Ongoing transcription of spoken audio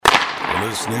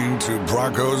listening to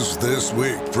Broncos This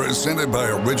Week, presented by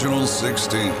Original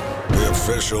 16, the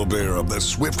official beer of the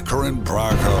Swift Current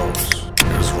Broncos.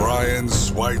 Here's Ryan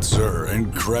Schweitzer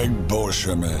and Craig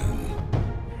Boschman.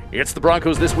 It's the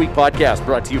Broncos This Week podcast,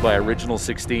 brought to you by Original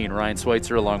 16. Ryan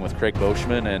Schweitzer along with Craig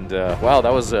Boschman, and wow,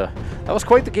 that was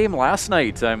quite the game last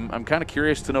night. I'm kind of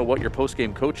curious to know what your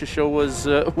post-game coaches show was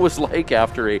like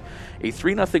after a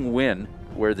 3-0 win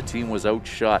where the team was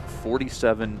outshot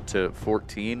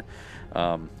 47-14.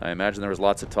 I imagine there was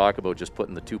lots of talk about just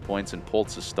putting the 2 points in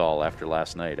Poltz's stall after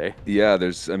last night, eh? Yeah,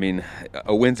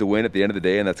 a win's a win at the end of the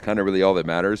day, and that's kind of really all that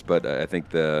matters. But I think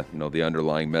the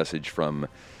underlying message from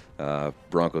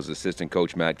Broncos assistant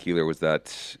coach Matt Keeler was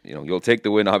that you'll take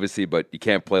the win obviously, but you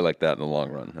can't play like that in the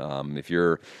long run. If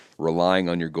you're relying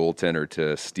on your goaltender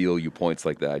to steal you points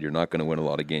like that, you're not going to win a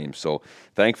lot of games. So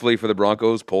thankfully for the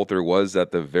Broncos, Poulter was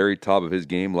at the very top of his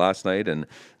game last night and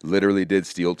literally did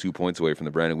steal 2 points away from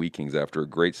the Brandon Wheat Kings after a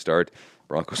great start.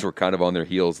 Broncos were kind of on their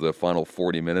heels the final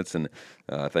 40 minutes, and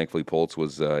thankfully Poltz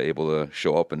was able to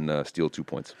show up and steal 2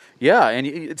 points. Yeah, and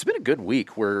it's been a good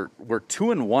week. We're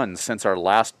 2-1 since our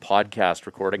last podcast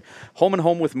recording. Home and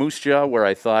home with Moose Jaw, where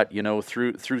I thought,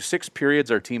 through 6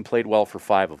 periods, our team played well for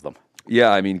 5 of them.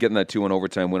 Yeah, getting that 2-1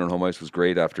 overtime win on home ice was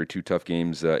great after 2 tough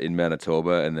games in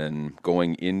Manitoba, and then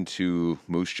going into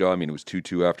Moose Jaw, it was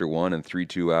 2-2 after 1 and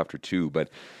 3-2 after 2, but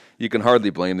you can hardly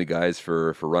blame the guys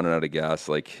for running out of gas.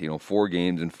 4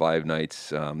 games in 5 nights.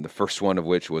 The first one of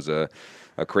which was a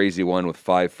crazy one with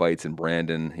 5 fights in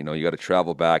Brandon. You got to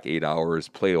travel back 8 hours,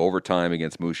 play overtime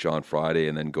against Moose Jaw on Friday,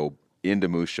 and then go into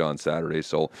Moose Jaw on Saturday.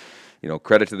 So,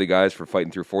 credit to the guys for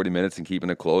fighting through 40 minutes and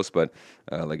keeping it close. But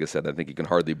like I said, I think you can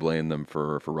hardly blame them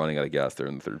for running out of gas there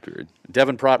in the third period.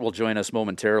 Devin Pratt will join us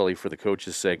momentarily for the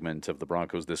coaches segment of the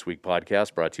Broncos This Week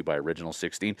podcast, brought to you by Original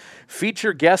 16.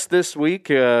 Feature guest this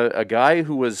week, a guy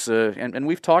who was, and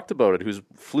we've talked about it, who's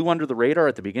flew under the radar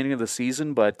at the beginning of the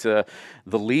season, but the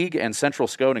league and Central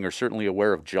Scouting are certainly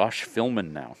aware of Josh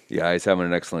Philman now. Yeah, he's having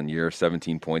an excellent year,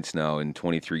 17 points now in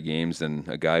 23 games, and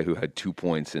a guy who had 2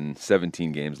 points in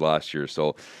 17 games last year.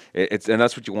 So and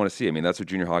that's what you want to see. That's what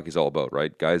junior hockey is all about,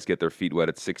 right? Guys get their feet wet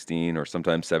at 16 or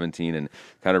sometimes 17 and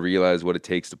kind of realize what it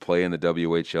takes to play in the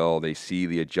WHL. They see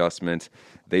the adjustment,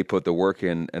 they put the work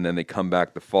in, and then they come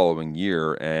back the following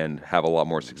year and have a lot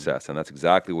more success. And that's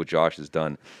exactly what Josh has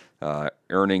done.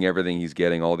 Earning everything he's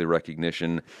getting, all the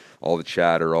recognition, all the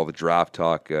chatter, all the draft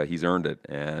talk, he's earned it.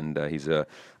 And he's a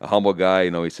humble guy.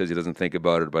 He says he doesn't think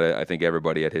about it, but I think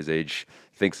everybody at his age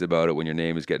thinks about it when your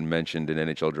name is getting mentioned in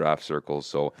NHL draft circles.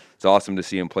 So it's awesome to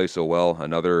see him play so well.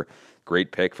 Another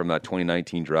great pick from that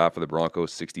 2019 draft for the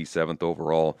Broncos, 67th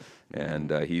overall.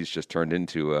 And he's just turned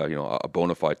into a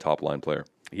bona fide top-line player.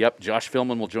 Yep, Josh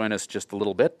Philman will join us just a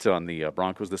little bit on the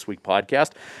Broncos This Week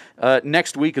podcast.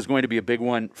 Next week is going to be a big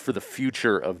one for the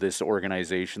future of this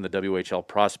organization. The WHL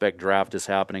prospect draft is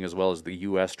happening, as well as the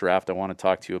U.S. draft. I want to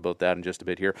talk to you about that in just a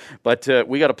bit here. But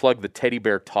we got to plug the Teddy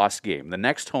Bear Toss game. The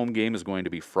next home game is going to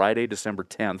be Friday, December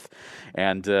 10th,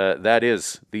 and that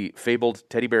is the fabled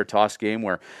Teddy Bear Toss game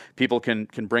where people can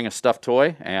bring a stuffed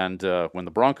toy, and when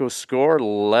the Broncos score,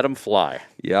 let them fly.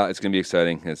 Yeah, it's going to be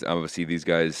exciting. Obviously, these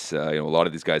guys, a lot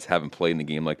of these guys haven't played in the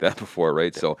game like that before,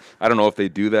 right? So I don't know if they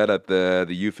do that at the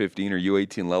U15 or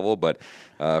U18 level, but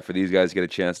for these guys to get a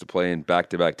chance to play in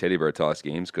back-to-back Teddy Bear Toss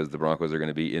games, because the Broncos are going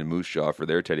to be in Moose Jaw for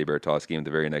their Teddy Bear Toss game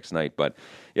the very next night. But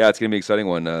yeah, it's going to be an exciting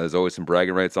one. There's always some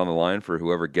bragging rights on the line for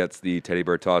whoever gets the Teddy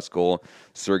Bear Toss goal.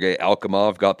 Sergei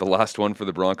Alkimov got the last one for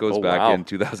the Broncos back in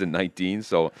 2019.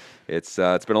 So it's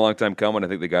been a long time coming. I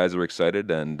think the guys are excited,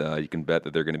 and you can bet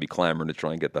that they're going to be clamoring to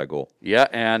try and get that goal. Yeah,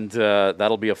 and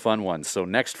that'll be a fun one. So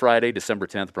next Friday, December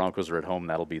 10th, Broncos are at home.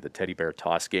 That'll be the Teddy Bear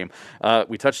Toss game.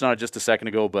 We touched on it just a second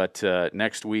ago, but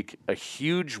next week, a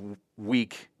huge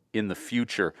week in the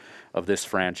future of this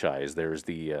franchise. There's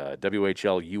the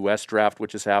WHL US draft,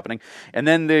 which is happening. And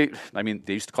then they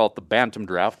used to call it the Bantam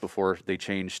draft before they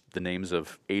changed the names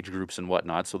of age groups and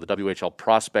whatnot. So the WHL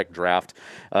prospect draft,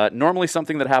 normally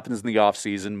something that happens in the off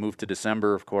season, moved to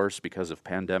December, of course, because of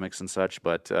pandemics and such.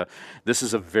 But this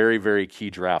is a very, very key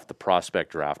draft, the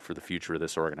prospect draft for the future of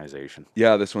this organization.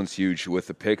 Yeah, this one's huge. With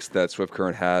the picks that Swift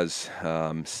Current has,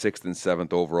 6th and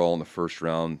 7th overall in the first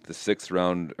round, the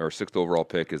 6th overall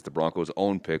pick is the Broncos'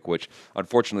 own pick, which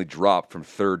unfortunately dropped from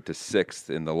 3rd to 6th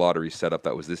in the lottery setup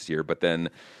that was this year. But then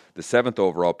the 7th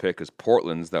overall pick is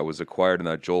Portland's, that was acquired in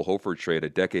that Joel Hofer trade a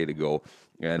decade ago.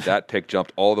 And that pick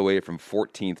jumped all the way from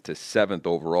 14th to 7th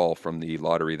overall from the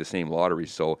same lottery.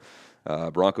 So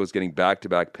Broncos getting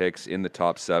back-to-back picks in the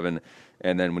top 7.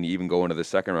 And then when you even go into the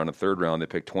second round and third round, they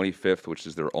pick 25th, which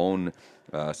is their own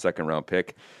second-round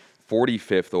pick.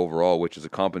 45th overall, which is a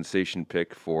compensation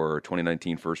pick for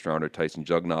 2019 first rounder Tyson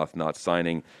Jugnoth not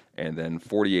signing, and then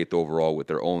 48th overall with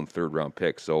their own third round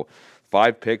pick. So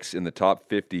 5 picks in the top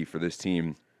 50 for this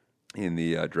team in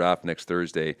the draft next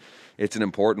Thursday. It's an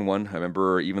important one. I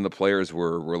remember even the players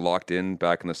were locked in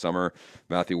back in the summer.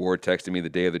 Matthew Ward texted me the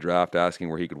day of the draft asking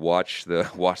where he could watch the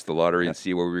lottery and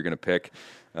see where we were going to pick.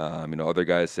 Other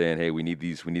guys saying, hey, we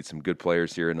need some good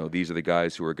players here. These are the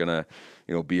guys who are going to,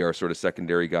 be our sort of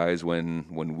secondary guys when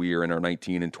we are in our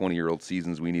 19 and 20-year-old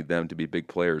seasons. We need them to be big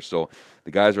players. So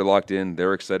the guys are locked in.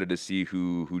 They're excited to see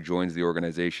who joins the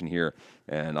organization here,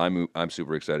 and I'm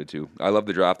super excited too. I love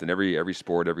the draft in every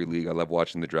sport, every league. I love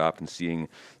watching the draft and seeing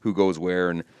who goes where,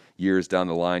 and years down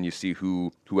the line, you see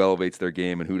who elevates their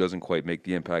game and who doesn't quite make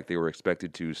the impact they were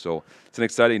expected to. So it's an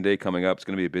exciting day coming up. It's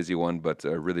going to be a busy one, but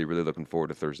really, really looking forward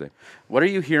to Thursday. What are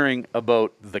you hearing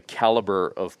about the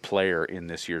caliber of player in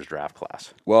this year's draft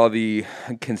class? Well, the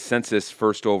consensus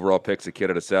first overall pick's a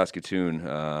kid out of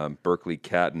Saskatoon. Berkeley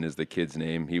Catton is the kid's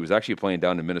name. He was actually playing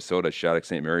down in Minnesota at Shattuck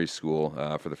St. Mary's School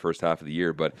for the first half of the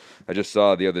year, but I just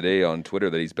saw the other day on Twitter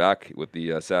that he's back with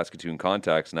the Saskatoon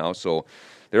Contacts now. So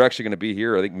they're actually going to be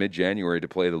here, I think, mid-January to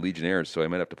play the Legionnaires, so I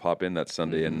might have to pop in that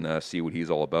Sunday and see what he's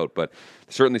all about. But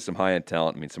certainly some high-end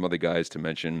talent. I mean, some other guys to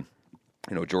mention,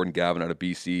 Jordan Gavin out of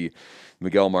BC,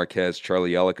 Miguel Marquez,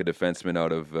 Charlie Ellick, a defenseman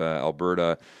out of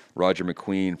Alberta, Roger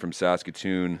McQueen from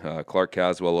Saskatoon, Clark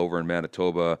Caswell over in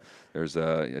Manitoba. There's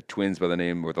twins by the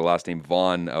name or the last name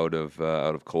Vaughn out of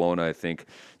Kelowna, I think.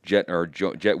 Jet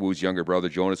Wu's younger brother,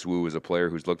 Jonas Wu, is a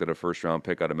player who's looked at a first-round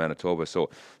pick out of Manitoba.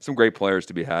 So some great players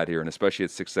to be had here, and especially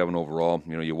at 6'7" overall.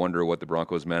 You wonder what the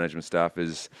Broncos management staff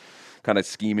is kind of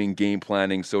scheming, game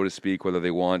planning, so to speak, whether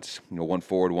they want one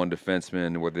forward, one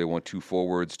defenseman, whether they want 2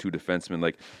 forwards, 2 defensemen.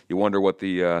 Like, you wonder what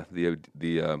the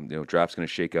draft's going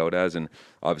to shake out as, and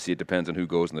obviously it depends on who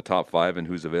goes in the top 5 and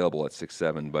who's available at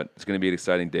 6'7". But it's going to be an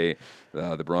exciting day.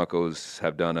 The Broncos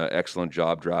have done an excellent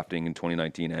job drafting in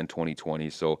 2019 and 2020,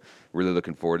 so really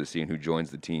looking forward to seeing who joins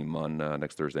the team on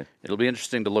next Thursday. It'll be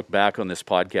interesting to look back on this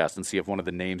podcast and see if one of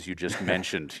the names you just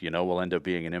mentioned, will end up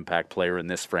being an impact player in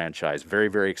this franchise. Very,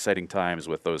 very exciting times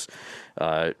with those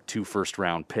 2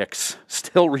 first-round picks,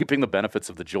 still reaping the benefits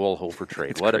of the Joel Hofer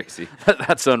trade. Crazy.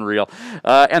 That's unreal.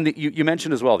 And you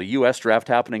mentioned as well the U.S. draft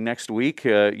happening next week.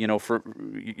 You're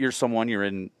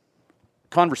in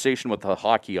conversation with the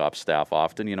hockey ops staff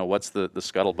often. What's the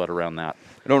scuttlebutt around that?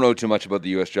 I don't know too much about the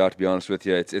U.S. draft, to be honest with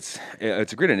you. It's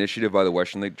a great initiative by the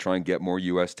Western League to try and get more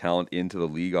U.S. talent into the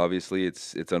league. Obviously,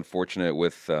 it's unfortunate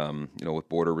with with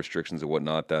border restrictions and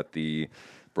whatnot that the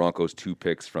Broncos 2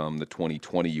 picks from the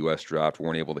 2020 U.S. draft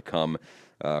weren't able to come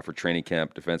for training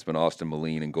camp. Defenseman Austin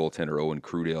Moline and goaltender Owen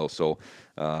Crudale. So,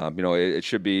 it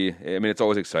should be. I mean, it's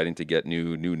always exciting to get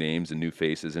new names and new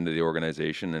faces into the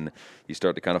organization, and you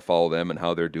start to kind of follow them and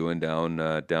how they're doing down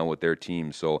with their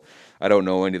team. So, I don't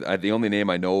know any. The only name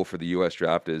I know for the U.S.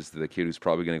 draft is the kid who's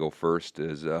probably going to go first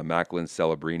is Macklin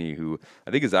Celebrini, who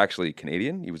I think is actually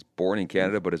Canadian. He was born in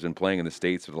Canada, but has been playing in the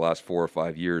States for the last 4 or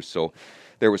 5 years. So,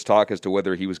 there was talk as to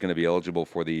whether he was going to be eligible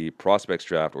for the prospects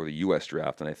draft or the U.S.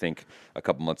 draft, and I think a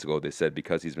couple months ago they said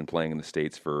because he's been playing in the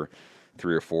States for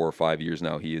 3 or 4 or 5 years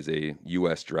now, he is a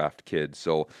U.S. draft kid.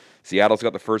 So Seattle's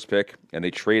got the first pick, and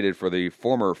they traded for the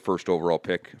former first overall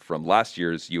pick from last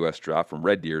year's U.S. draft from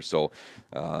Red Deer. So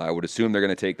I would assume they're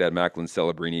going to take that Macklin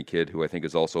Celebrini kid, who I think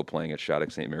is also playing at Shattuck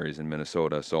St. Mary's in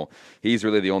Minnesota. So he's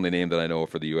really the only name that I know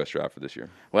for the U.S. draft for this year.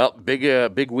 Well,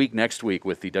 big week next week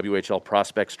with the WHL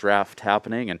prospects draft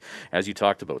happening, and as you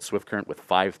talked about, Swift Current with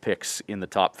 5 picks in the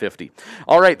top 50.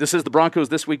 All right, this is the Broncos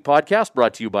This Week podcast,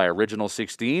 brought to you by Original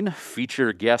 16.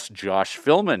 Feature guest Josh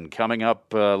Philman coming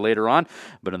up later on,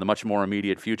 but in the much more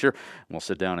immediate future, we'll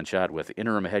sit down and chat with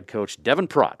interim head coach Devin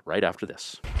Pratt right after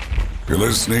this. You're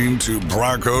listening to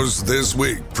Broncos This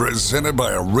Week, presented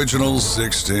by Original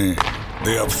 16,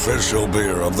 the official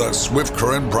beer of the Swift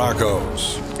Current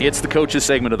Broncos. It's the coaches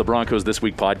segment of the Broncos This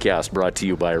Week podcast, brought to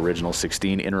you by Original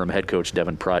 16. Interim head coach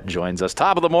Devin Pratt joins us.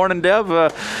 Top of the morning, Dev.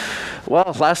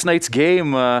 Well, last night's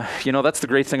game, that's the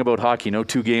great thing about hockey. No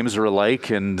 2 games are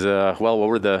alike, and what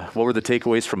were the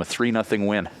takeaways from a 3-0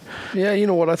 win? Yeah, you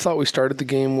know what? I thought we started the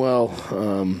game well.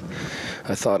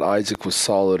 I thought Isaac was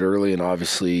solid early, and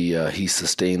obviously he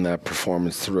sustained that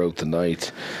performance throughout the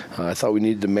night. I thought we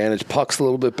needed to manage pucks a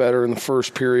little bit better in the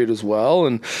first period as well,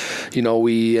 and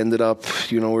we ended up,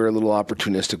 we were a little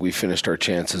opportunistic. We finished our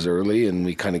chances early, and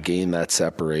we kind of gained that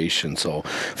separation. So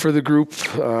for the group,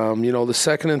 the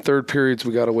second and third periods,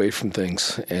 we got away from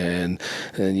things, and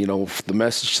the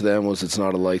message to them was it's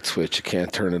not a light switch. You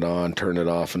can't turn it on, turn it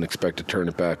off, and expect to turn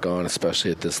it back on,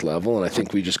 especially at this level. And I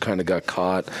think we just kind of got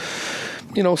caught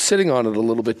sitting on it a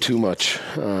little bit too much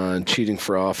and cheating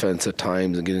for offense at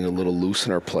times and getting a little loose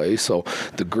in our play. So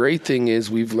the great thing is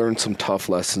we've learned some tough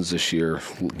lessons this year,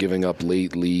 giving up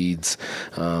late leads,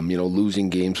 losing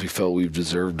games we felt we've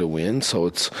deserved to win. So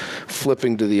it's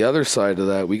flipping to the other side of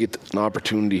that. We get an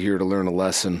opportunity here to learn a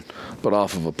lesson, but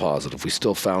off of a positive. We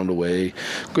still found a way.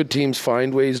 Good teams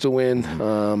find ways to win,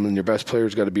 and your best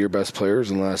players got to be your best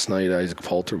players. And last night, Isaac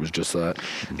Poulter was just that.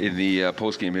 In the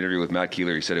post-game interview with Matt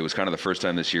Keeler, he said it was kind of the first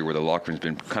time this year where the locker room's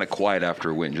been kind of quiet after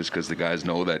a win, just because the guys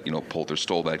know that Poulter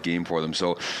stole that game for them.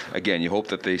 So again, you hope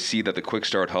that they see that the quick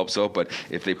start helps out, but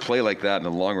if they play like that in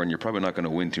the long run, you're probably not going to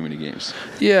win too many games.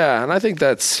 Yeah, and I think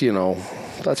that's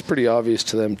that's pretty obvious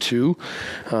to them too.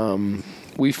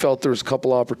 We felt there was a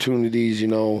couple opportunities,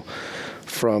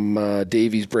 from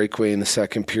Davies' breakaway in the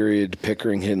second period,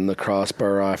 Pickering hitting the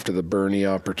crossbar after the Bernie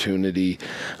opportunity,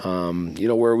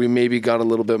 where we maybe got a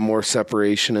little bit more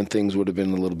separation and things would have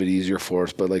been a little bit easier for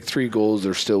us. But like 3 goals,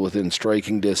 they're still within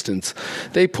striking distance.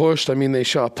 They pushed. They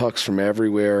shot pucks from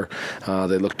everywhere.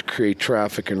 They looked to create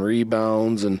traffic and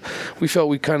rebounds, and we felt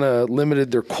we kind of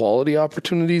limited their quality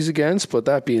opportunities against. But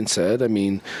that being said,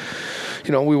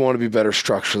 we want to be better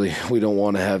structurally. We don't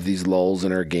want to have these lulls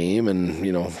in our game, and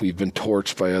we've been torched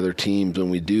by other teams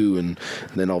when we do, and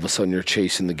then all of a sudden you're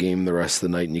chasing the game the rest of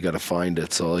the night and you got to find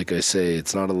it. So like I say,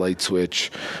 it's not a light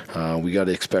switch. We got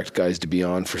to expect guys to be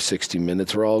on for 60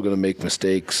 minutes. We're all going to make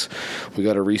mistakes. We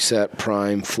got to reset,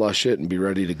 prime, flush it, and be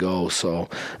ready to go. So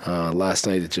last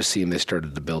night it just seemed they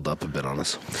started to build up a bit on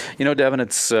us. Devin,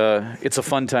 it's a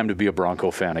fun time to be a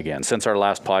Bronco fan again. Since our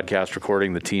last podcast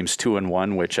recording, the team's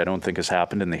 2-1, which I don't think has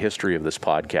happened in the history of this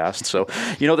podcast. So,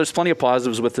 there's plenty of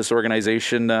positives with this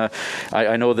organization.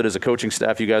 I know that as a coaching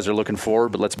staff, you guys are looking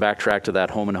forward, but let's backtrack to that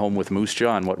home and home with Moose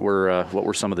Jaw, and what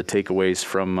were some of the takeaways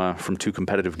from 2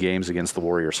 competitive games against the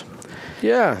Warriors?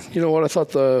 Yeah, I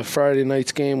thought the Friday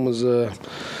night's game was a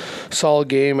solid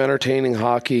game, entertaining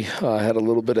hockey. Had a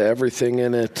little bit of everything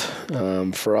in it.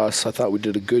 For us, I thought we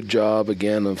did a good job,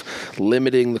 again, of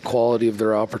limiting the quality of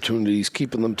their opportunities,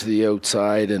 keeping them to the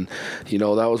outside. And,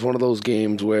 that was one of those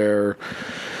games where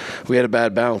we had a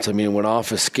bad bounce. It went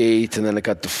off a skate, and then it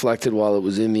got deflected while it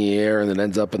was in the air, and then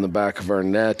ends up in the back of our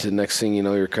net. And next thing you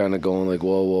know, you're kind of going like,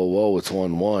 whoa, it's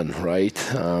 1-1, right?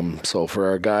 So for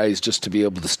our guys just to be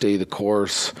able to stay the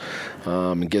course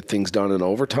and get things done in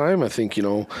overtime, I think,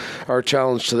 our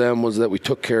challenge to them was that we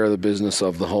took care of the business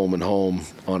of the home and home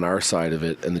on our side of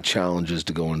it, and the challenge is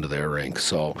to go into their rink.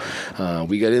 So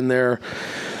we got in there.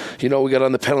 We got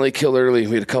on the penalty kill early.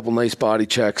 We had a couple nice body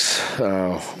checks.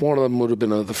 One of them would have been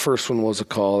the first one was a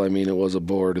call. It was a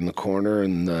board in the corner.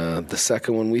 And the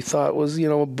second one we thought was,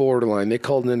 a borderline. They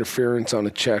called an interference on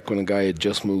a check when a guy had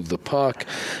just moved the puck.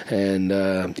 And,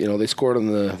 they scored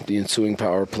on the ensuing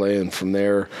power play. And from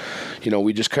there,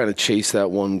 we just kind of chased that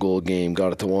 1-goal game,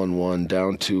 got it to 1-1,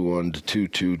 down 2-1 to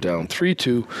 2-2, down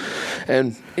 3-2.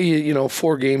 And,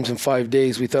 4 games in 5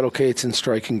 days, we thought, okay, it's in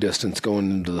striking distance going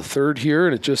into the third here.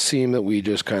 And it just seemed that we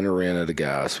just kind of ran out of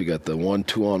gas. We got the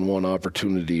 1-2-on-1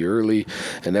 opportunity early,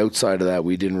 and outside of that,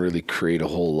 we didn't really create a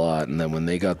whole lot. And then when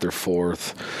they got their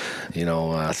fourth,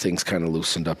 things kind of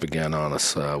loosened up again on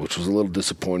us, which was a little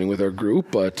disappointing with our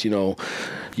group. But,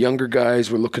 younger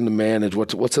guys were looking to manage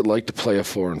what's it like to play a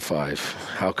 4 and 5.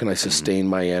 How can I sustain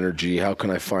my energy? How can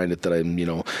I find it that I'm,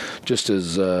 just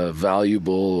as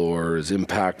valuable or as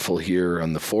impactful here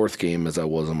on the 4th game as I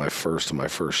was on my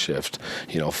first shift,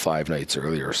 5 nights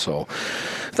earlier. So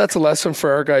that's a lesson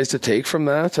for our guys to take from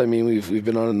that. We've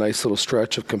been on a nice little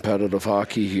stretch of competitive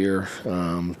hockey here.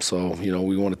 So,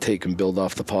 we want to take and build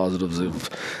off the positives of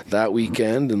that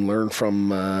weekend and learn from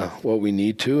what we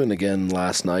need to. And again,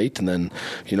 last night, and then,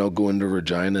 go into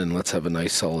Regina and let's have a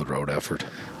nice solid road effort.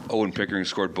 Owen Pickering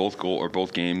scored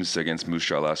both games against Moose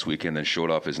Jaw last weekend, then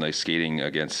showed off his nice skating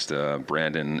against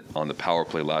Brandon on the power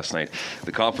play last night.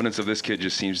 The confidence of this kid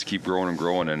just seems to keep growing and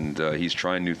growing, and he's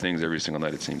trying new things every single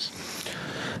night, it seems.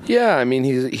 Yeah,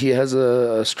 he has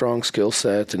a strong skill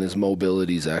set, and his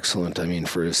mobility is excellent.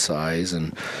 For his size,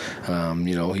 and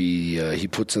he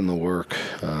puts in the work,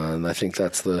 and I think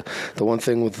that's the one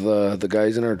thing with the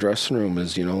guys in our dressing room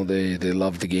is they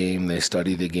love the game, they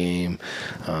study the game,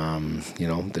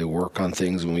 they work on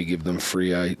things when we give them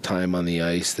free time on the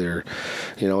ice. They're,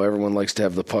 everyone likes to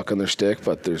have the puck on their stick,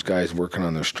 but there's guys working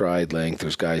on their stride length.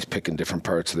 There's guys picking different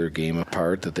parts of their game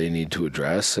apart that they need to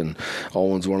address, and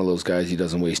Owen's one of those guys. He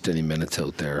doesn't waste any minutes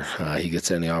out there. He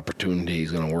gets any opportunity,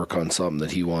 he's going to work on something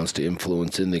that he wants to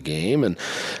influence in the game. And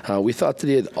we thought that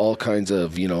he had all kinds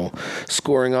of,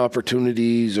 scoring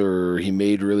opportunities, or he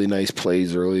made really nice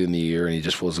plays early in the year, and he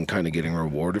just wasn't kind of getting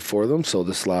rewarded for them. So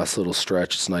this last little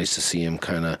stretch, it's nice to see him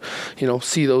kind of,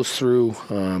 see those through,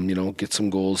 get some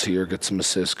goals here, get some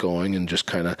assists going, and just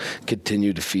kind of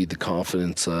continue to feed the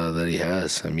confidence that he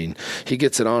has. I mean, he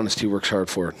gets it honest. He works hard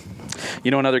for it.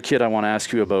 Another kid I want to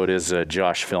ask you about is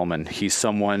Josh Philman. He's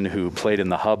someone who played in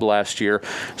the Hub last year.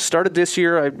 Started this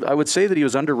year, I would say that he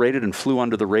was underrated and flew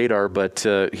under the radar, but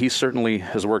he certainly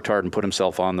has worked hard and put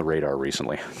himself on the radar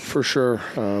recently. For sure.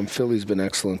 Philly's been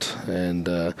excellent. And,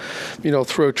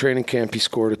 throughout training camp, he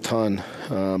scored a ton.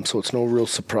 So it's no real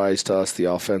surprise to us, the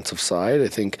offensive side. I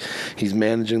think he's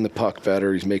managing the puck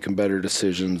better. He's making better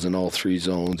decisions in all three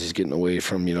zones. He's getting away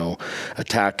from,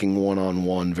 attacking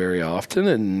one-on-one very often,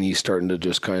 and he's starting to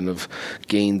just kind of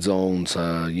gain zones,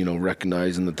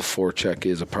 recognizing that the forecheck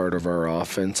is a part of our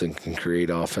offense and can create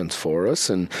offense for us.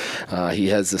 And he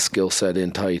has the skill set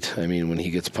in tight. I mean, when he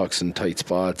gets pucks in tight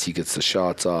spots, he gets the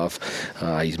shots off.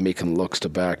 He's making looks to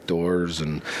back doors.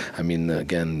 And, I mean,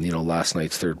 again, last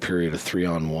night's third period of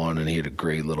 3-on-1, and he had a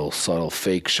great little subtle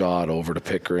fake shot over to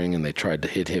Pickering, and they tried to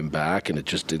hit him back, and it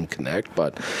just didn't connect.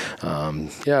 But,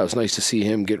 it was nice to see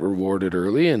him get rewarded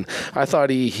early. And I thought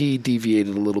he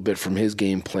deviated a little bit from his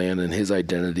game plan and his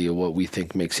identity of what we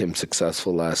think makes him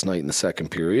successful last night in the second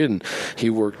period, and he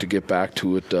worked to get back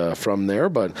to it from there.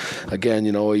 But again,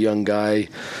 a young guy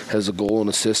has a goal and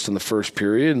assist in the first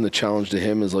period, and the challenge to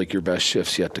him is like your best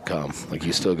shift's yet to come. Like,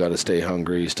 you still got to stay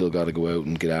hungry, you still got to go out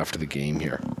and get after the game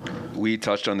here. We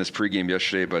touched on this pregame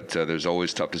yesterday, but there's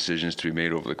always tough decisions to be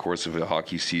made over the course of a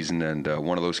hockey season, and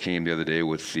one of those came the other day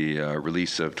with the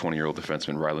release of 20-year-old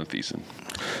defenseman Rylan Thiessen.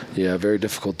 Yeah, very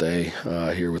difficult day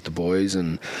here with the boys.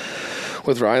 And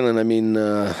with Rylan, I mean,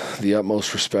 the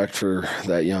utmost respect for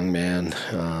that young man,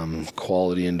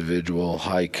 quality individual,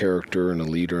 high character, and a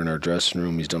leader in our dressing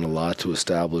room. He's done a lot to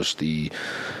establish the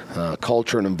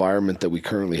culture and environment that we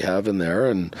currently have in there.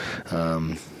 And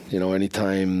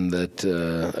anytime that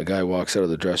a guy walks out of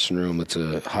the dressing room that's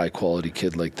a high-quality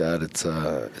kid like that,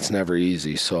 it's never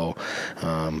easy. So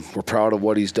we're proud of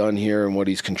what he's done here and what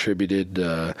he's contributed.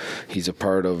 He's a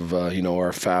part of,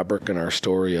 our fabric and our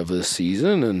story of this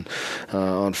season. And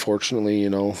unfortunately,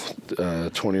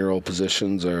 20-year-old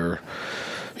positions are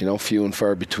few and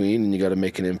far between, and you got to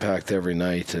make an impact every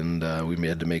night. And we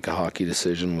had to make a hockey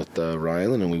decision with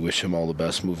Rylan, and we wish him all the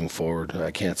best moving forward.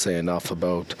 I can't say enough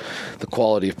about the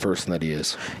quality of person that he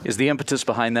is. Is the impetus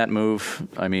behind that move?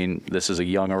 I mean, this is a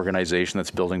young organization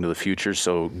that's building to the future,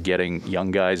 so getting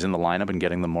young guys in the lineup and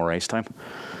getting them more ice time?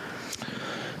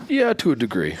 Yeah, to a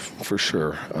degree, for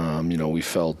sure. We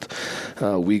felt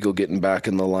Weagle getting back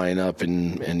in the lineup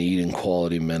and eating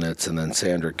quality minutes, and then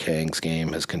Sandra Kang's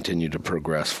game has continued to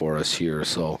progress for us here.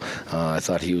 So I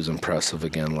thought he was impressive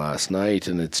again last night,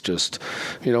 and it's just,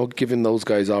 giving those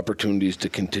guys opportunities to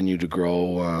continue to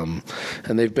grow.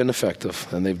 And they've been effective,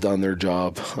 and they've done their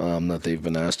job that they've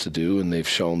been asked to do, and they've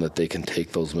shown that they can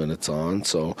take those minutes on.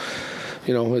 So,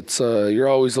 it's you're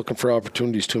always looking for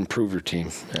opportunities to improve your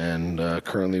team, and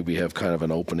currently we have kind of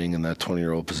an opening in that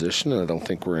 20-year-old position, and I don't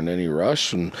think we're in any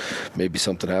rush. And maybe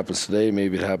something happens today,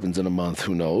 maybe it happens in a month,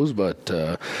 who knows? But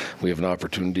we have an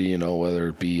opportunity, whether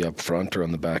it be up front or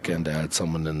on the back end, to add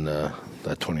someone in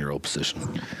that 20-year-old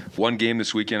position. One game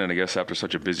this weekend, and I guess after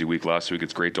such a busy week last week,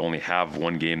 it's great to only have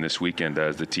one game this weekend,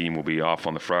 as the team will be off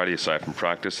on the Friday aside from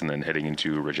practice, and then heading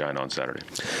into Regina on Saturday.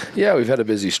 Yeah, we've had a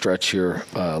busy stretch here,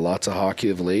 lots of hockey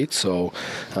of late, so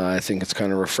I think it's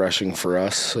kind of refreshing for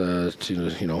us to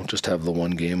just have the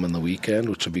one game on the weekend,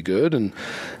 which will be good. And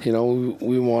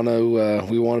we want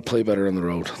to play better on the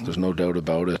road. There's no doubt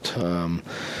about it.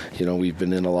 We've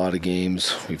been in a lot of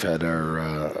games. We've had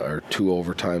our 2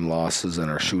 overtime losses, and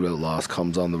our shootout loss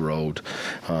comes on the road.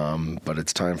 But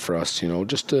it's time for us,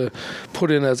 just to put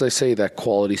in, as I say, that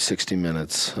quality 60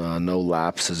 minutes, no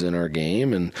lapses in our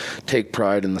game, and take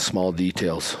pride in the small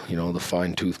details, the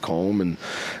fine-tooth comb,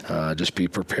 and just be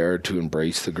prepared to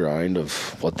embrace the grind of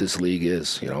what this league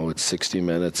is. It's 60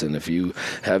 minutes, and if you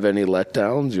have any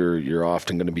letdowns, you're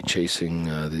often going to be chasing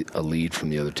a lead from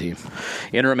the other team.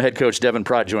 Interim head coach Devin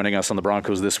Pratt joining us on the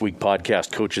Broncos This Week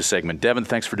podcast coaches segment. Devin,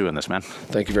 thanks for doing this, man.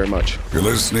 Thank you very much. You're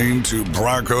listening to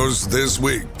Broncos This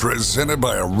Week, presented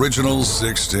by Original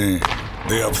 16,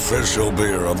 the official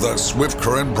beer of the Swift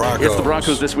Current Broncos. It's the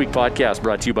Broncos This Week podcast,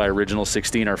 brought to you by Original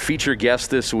 16. Our feature guest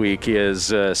this week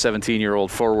is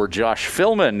 17-year-old forward Josh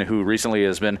Philman, who recently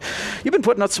you've been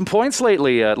putting up some points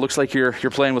lately. It looks like you're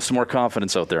playing with some more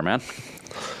confidence out there, man.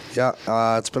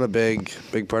 Yeah, it's been a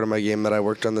big part of my game that I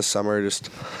worked on this summer, just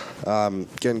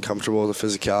getting comfortable with the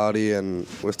physicality and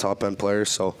with top-end players.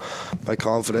 So my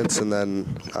confidence, and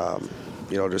then,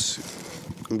 just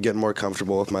I'm getting more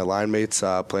comfortable with my line mates,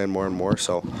 playing more and more.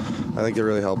 So I think it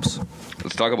really helps.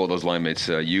 Let's talk about those line mates.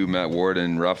 You, Matt Ward,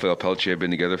 and Raphael Pelletier have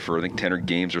been together for, I think, 10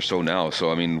 games or so now.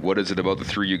 So, I mean, what is it about the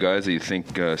three of you guys that you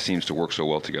think seems to work so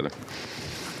well together?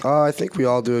 I think we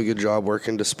all do a good job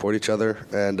working to support each other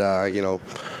and,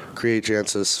 create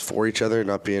chances for each other,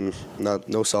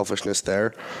 no selfishness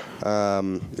there.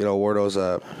 Wardo's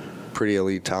a pretty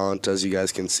elite talent, as you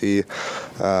guys can see.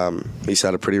 He's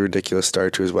had a pretty ridiculous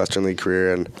start to his Western League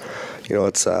career, and,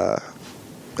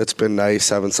 it's been nice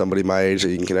having somebody my age that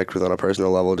you can connect with on a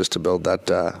personal level just to build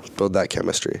that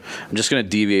chemistry. I'm just going to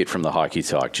deviate from the hockey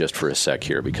talk just for a sec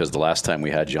here, because the last time we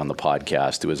had you on the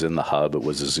podcast, it was in the hub, it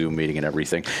was a Zoom meeting and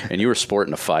everything, and you were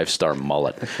sporting a 5-star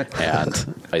mullet.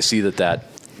 And I see that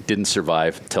didn't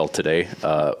survive till today.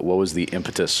 What was the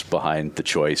impetus behind the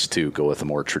choice to go with a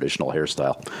more traditional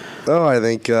hairstyle? Oh, I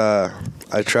think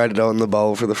I tried it out in the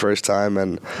bubble for the first time,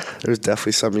 and it was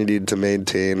definitely something you needed to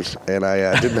maintain, and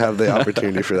I didn't have the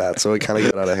opportunity for that, so it kind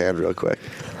of got out of hand real quick.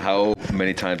 How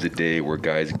many times a day were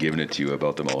guys giving it to you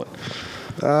about the mullet?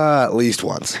 At least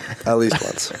once. Well,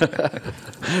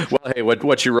 hey,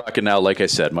 what you're rocking now, like I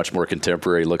said, much more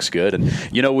contemporary, looks good. And,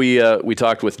 we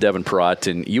talked with Devin Perrott,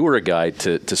 and you were a guy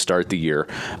to start the year.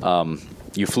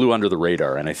 You flew under the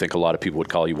radar, and I think a lot of people would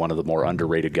call you one of the more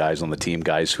underrated guys on the team,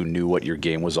 guys who knew what your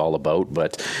game was all about.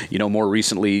 But, more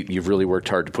recently, you've really worked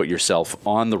hard to put yourself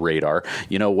on the radar.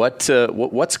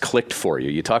 What's clicked for you?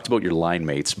 You talked about your line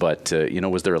mates, but,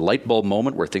 was there a light bulb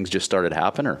moment where things just started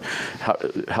happening, or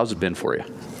how's it been for you?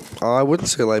 I wouldn't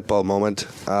say a light bulb moment.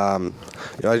 I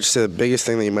just say the biggest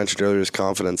thing that you mentioned earlier is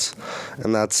confidence,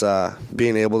 and that's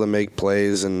being able to make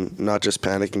plays and not just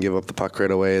panic and give up the puck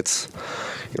right away. It's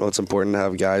important to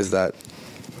have guys that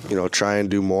try and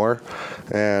do more,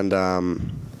 and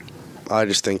I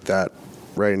just think that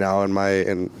right now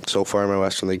and so far in my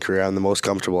Western League career, I'm the most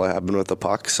comfortable I have been with the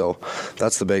puck. So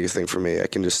that's the biggest thing for me. I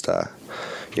can just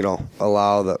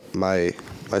allow my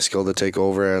skill to take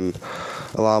over and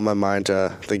allow my mind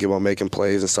to think about making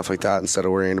plays and stuff like that instead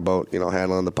of worrying about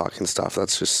handling the puck and stuff.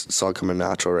 It's all coming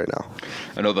natural right now.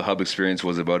 I know the hub experience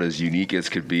was about as unique as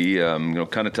could be.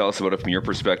 Kind of tell us about it from your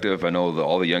perspective. I know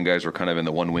all the young guys were kind of in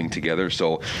the one wing together,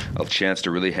 so a chance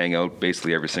to really hang out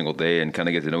basically every single day and kind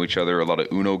of get to know each other. A lot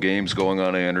of Uno games going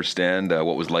on, I understand.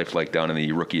 What was life like down in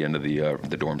the rookie end of the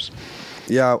dorms?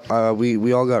 Yeah,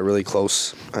 we all got really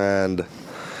close, and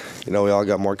we all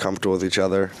got more comfortable with each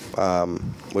other,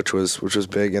 which was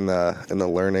big in the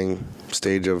learning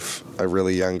stage of a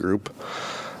really young group.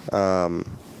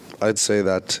 I'd say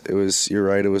that you're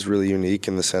right, it was really unique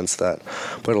in the sense that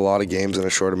we played a lot of games in a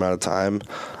short amount of time.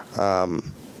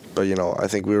 But I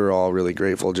think we were all really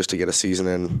grateful just to get a season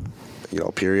in,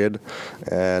 period.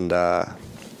 And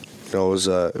it was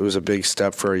a big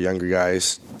step for our younger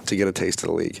guys to get a taste of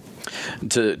the league.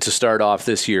 To start off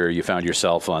this year, you found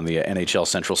yourself on the NHL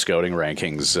Central Scouting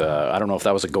Rankings. I don't know if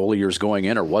that was a goal of yours going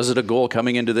in, or was it a goal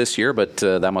coming into this year, but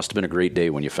that must have been a great day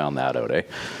when you found that out, eh?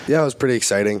 Yeah, it was pretty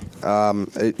exciting. I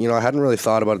hadn't really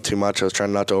thought about it too much. I was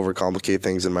trying not to overcomplicate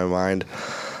things in my mind.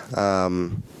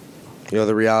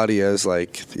 The reality is,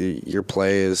 your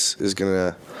play is going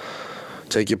to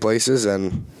take you places,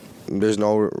 and there's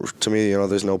no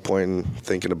point in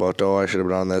thinking about, I should have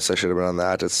been on this, I should have been on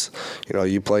that. It's,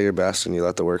 you play your best and you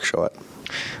let the work show it.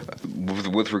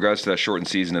 With regards to that shortened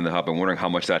season in the hub, I'm wondering how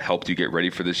much that helped you get ready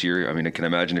for this year. I mean, I can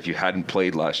imagine if you hadn't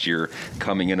played last year,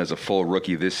 coming in as a full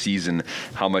rookie this season,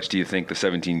 how much do you think the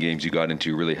 17 games you got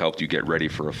into really helped you get ready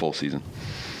for a full season?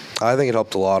 I think it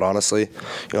helped a lot, honestly.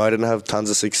 I didn't have tons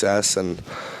of success, and,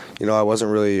 I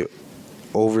wasn't really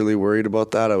overly worried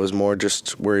about that. I was more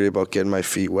just worried about getting my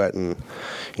feet wet and,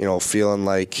 feeling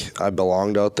like I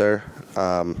belonged out there.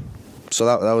 So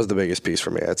that was the biggest piece for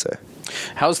me, I'd say.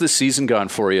 How's this season gone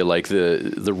for you, like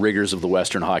the rigors of the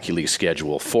Western Hockey League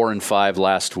schedule? 4-5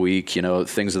 last week,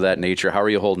 things of that nature. How are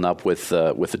you holding up with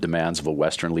the demands of a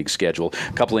Western League schedule?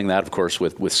 Coupling that, of course,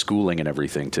 with schooling and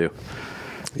everything, too.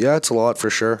 Yeah, it's a lot for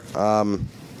sure. I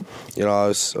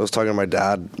was talking to my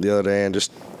dad the other day and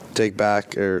just step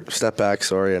back, and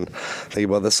think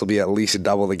about this will be at least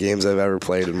double the games I've ever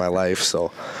played in my life.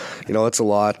 So, it's a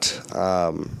lot.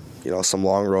 some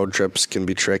long road trips can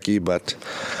be tricky, but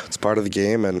it's part of the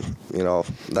game, and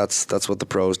that's what the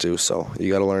pros do. So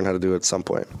you got to learn how to do it at some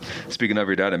point. Speaking of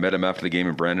your dad, I met him after the game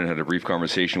in Brandon, had a brief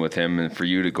conversation with him, and for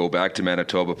you to go back to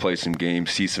Manitoba, play some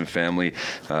games, see some family,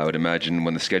 I would imagine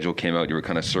when the schedule came out, you were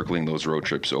kind of circling those road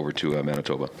trips over to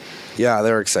Manitoba. Yeah,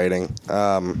 they're exciting.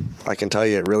 I can tell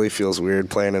you it really feels weird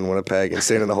playing in Winnipeg and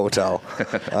staying in a hotel.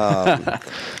 But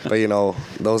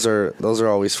those are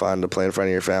always fun to play in front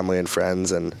of your family and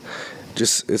friends, and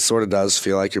just it sort of does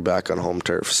feel like you're back on home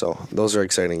turf. So those are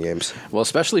exciting games. Well,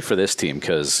 especially for this team,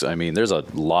 because there's a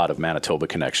lot of Manitoba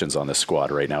connections on this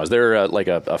squad right now. Is there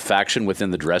a faction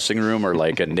within the dressing room, or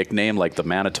like a nickname like the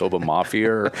Manitoba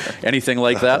Mafia or anything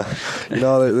like that?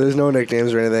 There's no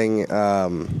nicknames or anything.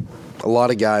 A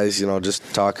lot of guys, just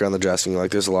talk around the dressing room.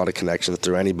 Like, there's a lot of connections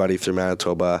through anybody through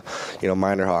Manitoba,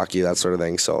 minor hockey, that sort of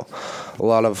thing. So a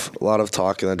lot of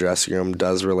talk in the dressing room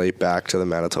does relate back to the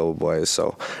Manitoba boys.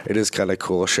 So it is kind of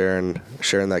cool sharing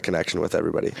that connection with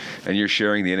everybody. And you're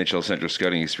sharing the NHL Central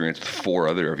scouting experience with 4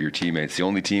 other of your teammates. The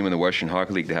only team in the Western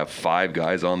Hockey League to have 5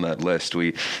 guys on that list.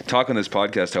 We talk on this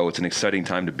podcast how it's an exciting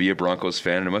time to be a Broncos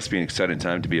fan, and it must be an exciting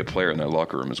time to be a player in that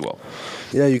locker room as well.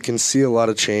 Yeah, you can see a lot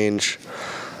of change.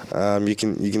 You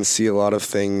can see a lot of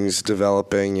things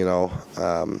developing, and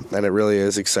it really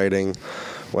is exciting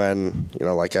when,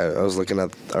 like I was looking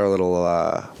at our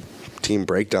little team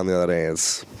breakdown the other day.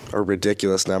 It's a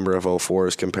ridiculous number of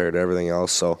 04s compared to everything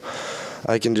else. So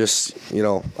I can just,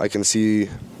 I can see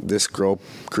this group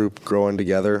growing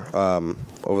together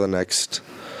over the next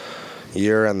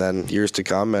year and then years to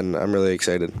come, and I'm really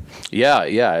excited.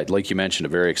 Yeah, like you mentioned, a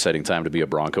very exciting time to be a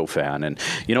Bronco fan. And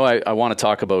I want to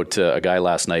talk about a guy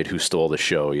last night who stole the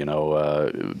show,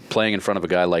 playing in front of a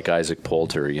guy like Isaac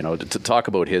Poulter, to talk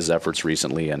about his efforts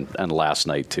recently and last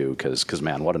night too, because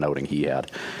man, what an outing he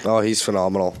had. Oh, he's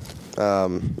phenomenal.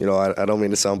 I don't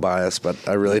mean to sound biased, but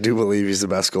I really do believe he's the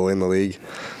best goalie in the league.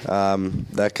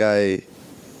 That guy,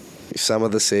 some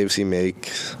of the saves he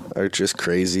makes are just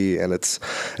crazy, and it's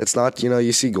not,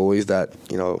 you see goalies that,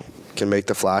 can make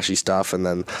the flashy stuff and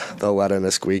then they'll let in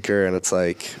a squeaker, and it's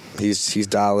like he's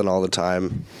dialing all the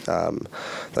time.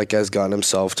 That guy's gotten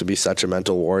himself to be such a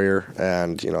mental warrior,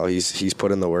 and he's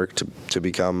put in the work to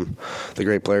become the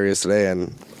great player he is today,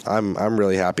 and I'm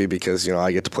really happy because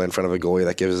I get to play in front of a goalie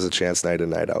that gives us a chance night in,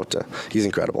 night out. He's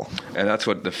incredible, and that's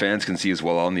what the fans can see as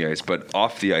well on the ice. But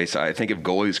off the ice, I think if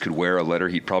goalies could wear a letter,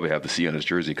 he'd probably have the C on his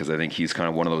jersey, because I think he's kind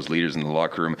of one of those leaders in the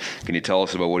locker room. Can you tell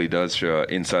us about what he does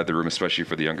inside the room, especially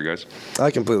for the younger guys?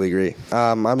 I completely agree.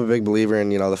 I'm a big believer in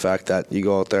the fact that you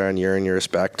go out there and you earn your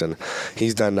respect, and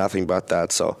he's done nothing but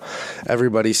that. So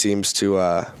everybody seems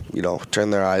to turn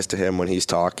their eyes to him when he's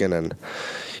talking, and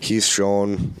he's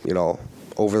shown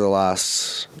over the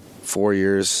last 4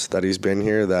 years that he's been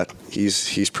here that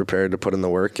he's prepared to put in the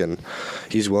work, and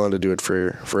he's willing to do it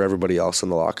for everybody else in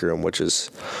the locker room, which is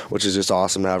just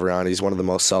awesome to have around. He's one of the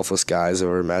most selfless guys I've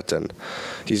ever met, and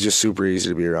he's just super easy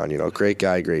to be around. Great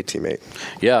guy, great teammate.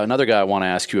 Yeah, another guy I want to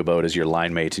ask you about is your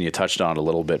line mate, and you touched on it a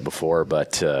little bit before,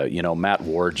 but Matt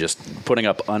Ward just putting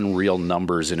up unreal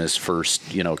numbers in his first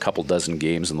couple dozen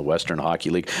games in the Western Hockey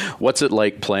League. What's it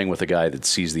like playing with a guy that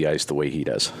sees the ice the way he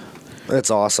does?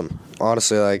 It's awesome.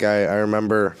 Honestly, I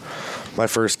remember my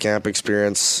first camp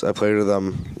experience. I played with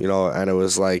him, and it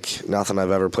was like nothing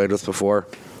I've ever played with before.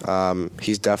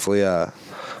 He's definitely a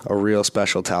real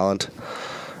special talent.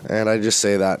 And I just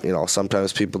say that,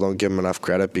 sometimes people don't give him enough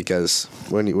credit, because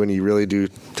when you really do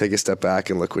take a step back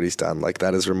and look what he's done, like,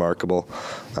 that is remarkable.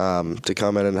 To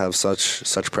come in and have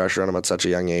such pressure on him at such a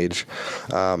young age.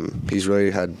 He's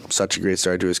really had such a great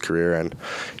start to his career, and,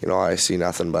 I see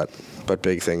nothing but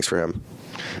big things for him.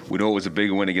 We know it was a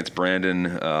big win against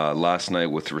Brandon last night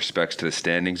with respects to the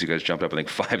standings. You guys jumped up, I think,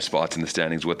 5 spots in the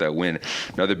standings with that win.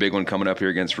 Another big one coming up here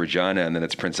against Regina, and then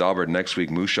it's Prince Albert next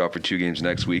week, Moose Jaw for 2 games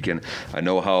next week. And I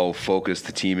know how focused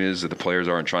the team is, that the players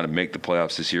are in trying to make the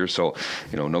playoffs this year. So,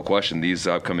 no question, these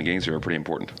upcoming games are pretty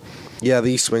important. Yeah,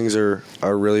 these swings are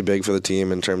really big for the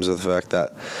team in terms of the fact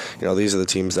that, these are the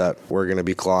teams that we're going to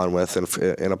be clawing with in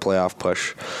a playoff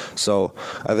push. So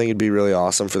I think it'd be really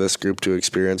awesome for this group to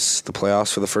experience the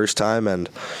playoffs for the first time, and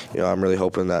I'm really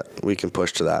hoping that we can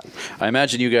push to that. I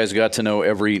imagine you guys got to know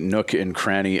every nook and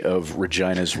cranny of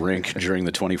Regina's rink during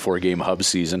the 24-game hub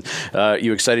season.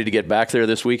 You excited to get back there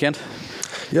this weekend?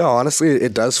 Yeah, honestly,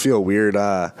 it does feel weird.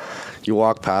 You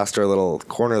walk past our little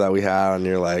corner that we had, and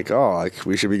you're like,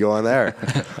 we should be going there.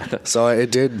 So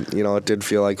it did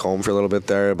feel like home for a little bit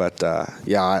there, but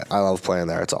I love playing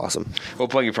there. It's awesome. Well,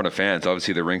 playing in front of fans,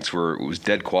 obviously the rinks was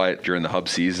dead quiet during the hub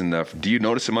season. Do you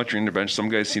notice it much during the bench? Some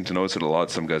guys seem to notice it a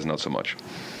lot, some guys not so much.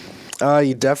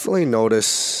 You definitely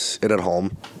notice it at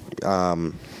home.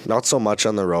 Not so much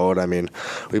on the road. I mean,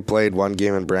 we played one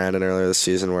game in Brandon earlier this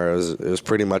season where it was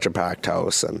pretty much a packed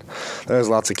house, and there was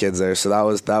lots of kids there, so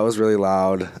that was really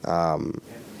loud.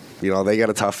 They got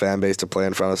a tough fan base to play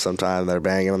in front of sometimes. They're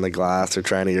banging on the glass. They're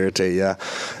trying to irritate you.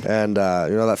 And,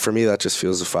 that for me, that just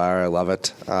fuels the fire. I love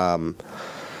it.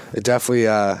 It definitely,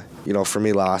 for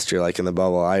me last year, like in the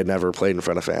bubble, I had never played in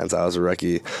front of fans. I was a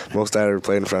rookie. Most I ever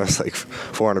played in front of was like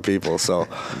 400 people. So,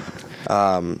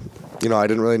 I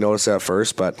didn't really notice it at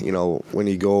first, but, when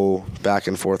you go back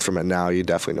and forth from it now, you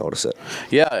definitely notice it.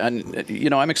 Yeah,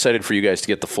 and, I'm excited for you guys to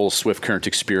get the full Swift Current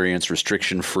experience,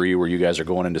 restriction-free, where you guys are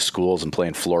going into schools and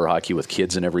playing floor hockey with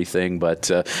kids and everything. But,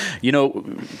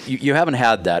 you haven't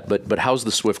had that, but how's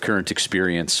the Swift Current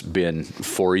experience been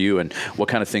for you, and what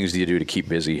kind of things do you do to keep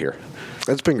busy here?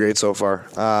 It's been great so far.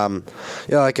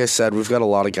 Like I said, we've got a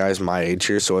lot of guys my age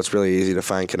here, so it's really easy to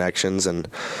find connections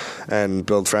and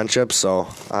build friendships. So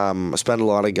I spend a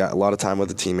lot of time with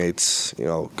the teammates,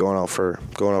 going out for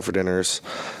dinners,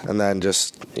 and then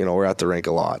just we're at the rink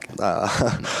a lot.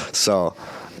 So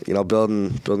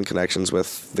building connections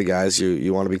with the guys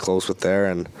you want to be close with there,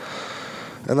 and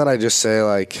then I just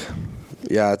say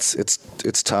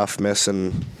it's tough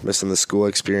missing the school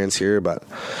experience here, but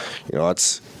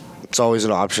it's always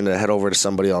an option to head over to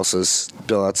somebody else's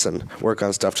billets and work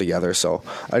on stuff together. So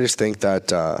I just think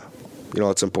that,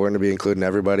 it's important to be including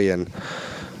everybody and,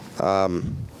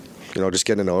 just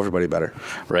getting to know everybody better.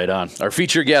 Right on. Our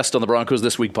featured guest on the Broncos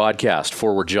This Week podcast,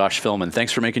 forward Josh Fillman.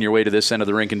 Thanks for making your way to this end of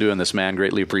the rink and doing this, man.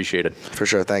 Greatly appreciated. For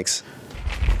sure. Thanks.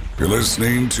 You're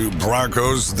listening to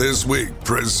Broncos This Week,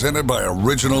 presented by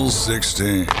Original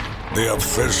 16, the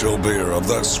official beer of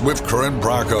the Swift Current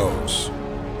Broncos.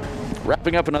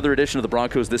 Wrapping up another edition of the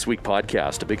Broncos This Week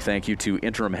podcast, a big thank you to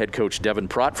interim head coach Devin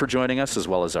Pratt for joining us, as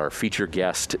well as our feature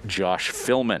guest, Josh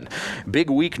Fillman. Big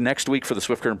week next week for the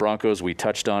Swift Current Broncos. We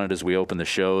touched on it as we opened the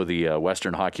show, the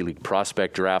Western Hockey League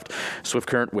prospect draft. Swift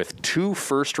Current with 2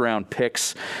 first-round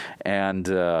picks and,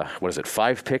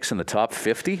 5 picks in the top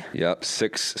 50? Yep,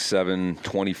 6, 7,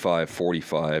 25,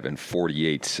 45, and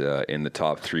 48 in the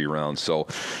top 3 rounds. So,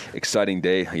 exciting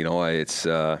day. It's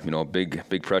a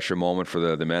big pressure moment for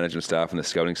the management staff and the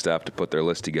scouting staff to put their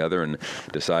list together and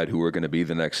decide who are going to be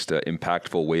the next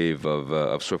impactful wave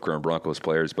of Swift Current Broncos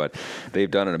players. But they've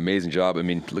done an amazing job. I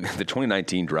mean, look at the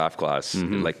 2019 draft class,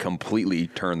 completely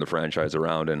turned the franchise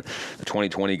around. And the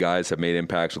 2020 guys have made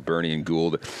impacts with Bernie and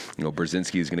Gould.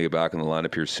 Brzezinski is going to get back in the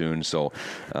lineup here soon. So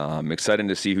excited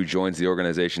to see who joins the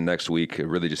organization next week. I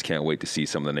really just can't wait to see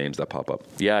some of the names that pop up.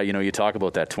 Yeah, you talk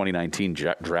about that 2019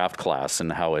 draft class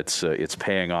and how it's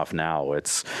paying off now.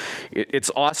 It's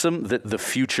awesome that the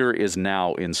future is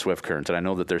now in Swift Current, and I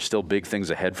know that there's still big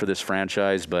things ahead for this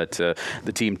franchise, but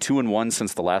the team 2-1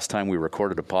 since the last time we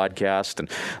recorded a podcast, and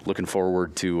looking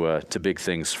forward to big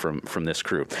things from this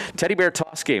crew. Teddy Bear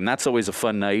Toss Game, that's always a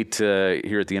fun night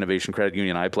here at the Innovation Credit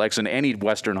Union iPlex, and any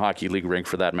Western Hockey League rink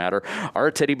for that matter. Our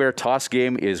Teddy Bear Toss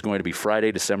Game is going to be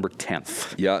Friday, December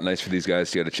 10th. Yeah, nice for these guys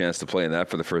to get a chance to play in that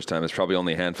for the first time. There's probably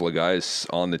only a handful of guys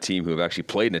on the team who have actually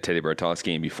played in a Teddy Bear Toss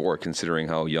Game before, considering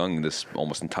how young this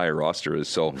almost entire roster is.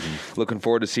 So looking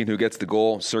forward to seeing who gets the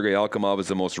goal. Sergei Alkamov is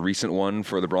the most recent one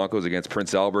for the Broncos against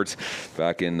Prince Albert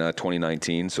back in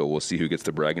 2019. So we'll see who gets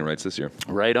the bragging rights this year.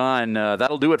 Right on.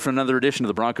 That'll do it for another edition of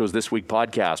the Broncos This Week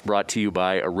podcast, brought to you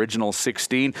by Original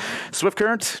 16. Swift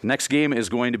Current, next game is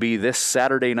going to be this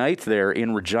Saturday night. They're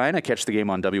in Regina. Catch the game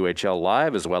on WHL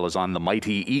Live as well as on the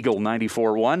mighty Eagle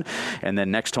 94.1. And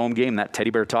then next home game, that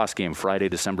Teddy Bear Toss game, Friday,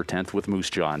 December 10th with Moose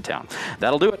Jaw in town.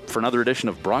 That'll do it for another edition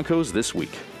of Broncos This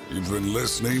Week. You've been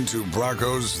listening to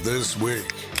Broncos This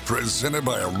Week, presented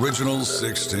by Original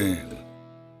 16.